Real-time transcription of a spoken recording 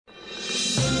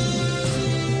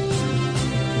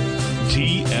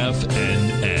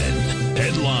TFNN.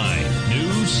 Headline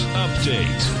News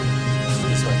Update.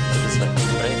 This way,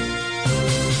 right?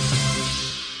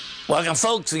 Welcome,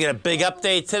 folks. We got a big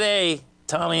update today.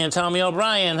 Tommy and Tommy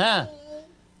O'Brien, huh?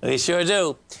 We sure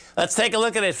do. Let's take a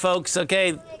look at it, folks.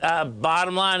 Okay,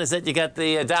 bottom line is that you got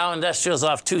the Dow Industrials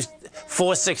off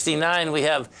 469. We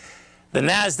have the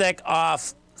NASDAQ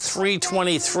off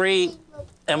 323.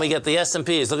 And we get the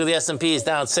S&Ps. Look at the S&Ps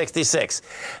down 66.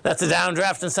 That's a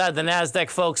downdraft inside the NASDAQ,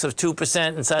 folks, of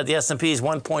 2%. Inside the S&Ps,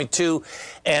 1.2,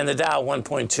 and the Dow,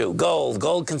 1.2.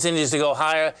 Gold continues to go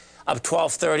higher, up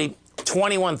 12.30,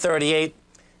 21.38.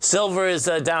 Silver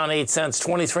is down 8 cents,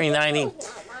 23.90.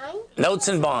 Notes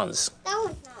and bonds.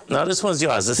 No, this one's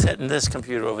yours. It's hitting this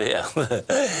computer over here. The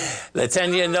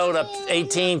 10-year note up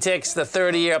 18 ticks. The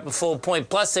 30-year up a full point,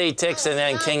 plus 8 ticks, and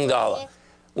then King Dollar.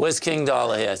 Where's King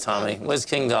Dollar here, Tommy? Where's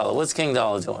King Dollar? What's King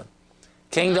Dollar doing?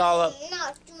 King Dollar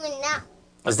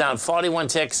is down 41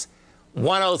 ticks,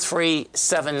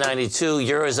 103.792.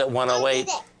 Euros at 108.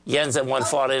 Yen's at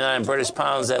 149. British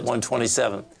pounds at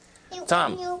 127.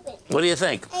 Tom, what do you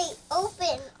think? Hey,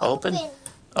 open.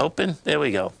 Open? There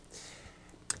we go.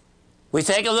 We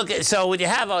take a look at, so what you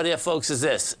have out here, folks, is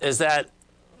this, is that,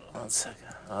 one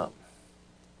second. Oh.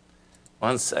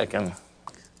 1 second.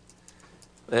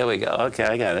 There we go. Okay,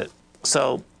 I got it.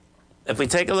 So if we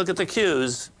take a look at the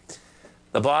Qs,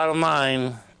 the bottom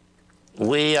line,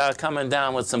 we are coming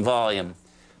down with some volume.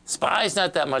 SPY's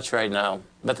not that much right now,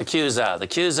 but the Qs are. The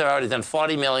Qs are already done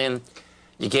 40 million.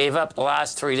 You gave up the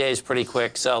last 3 days pretty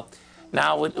quick. So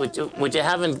now would you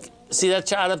haven't, see that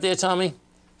chart up there, Tommy?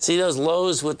 See those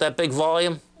lows with that big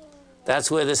volume?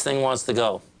 That's where this thing wants to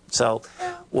go. So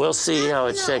we'll see how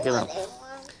it's shaking up.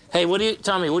 Hey,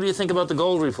 Tommy, what do you think about the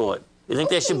gold report? You think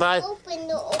they should buy?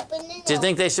 Do you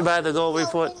think they should buy the gold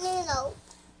report? No.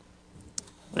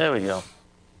 There we go.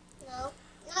 No.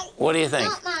 What do you think?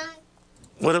 Not mine.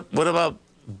 What about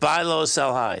buy low,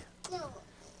 sell high? No.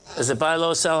 Is it buy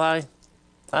low, sell high?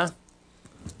 Huh?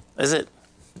 Is it?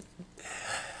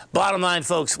 Bottom line,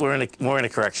 folks, we're in a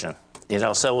correction. You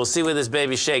know, so we'll see where this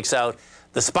baby shakes out.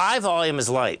 The SPY volume is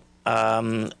light.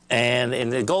 And in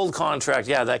the gold contract,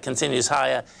 yeah, that continues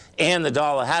higher, and the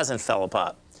dollar hasn't fell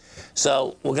apart.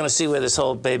 So we're going to see where this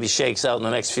whole baby shakes out in the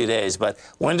next few days. But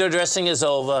window dressing is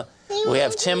over. We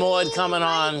have Tim Ord coming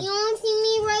on. You want to see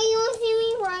me right? You want to see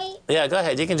me right? Yeah, go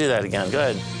ahead. You can do that again. Go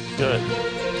ahead. Good.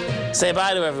 Say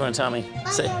bye to everyone, Tommy.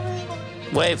 Bye,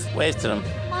 everyone. Wave to them.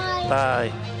 Bye.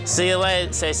 Bye. See you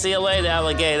later. Say see you later,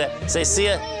 alligator. Say see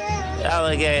ya,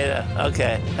 alligator.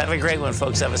 Okay. Have a great one,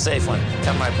 folks. Have a safe one.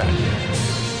 Come right back.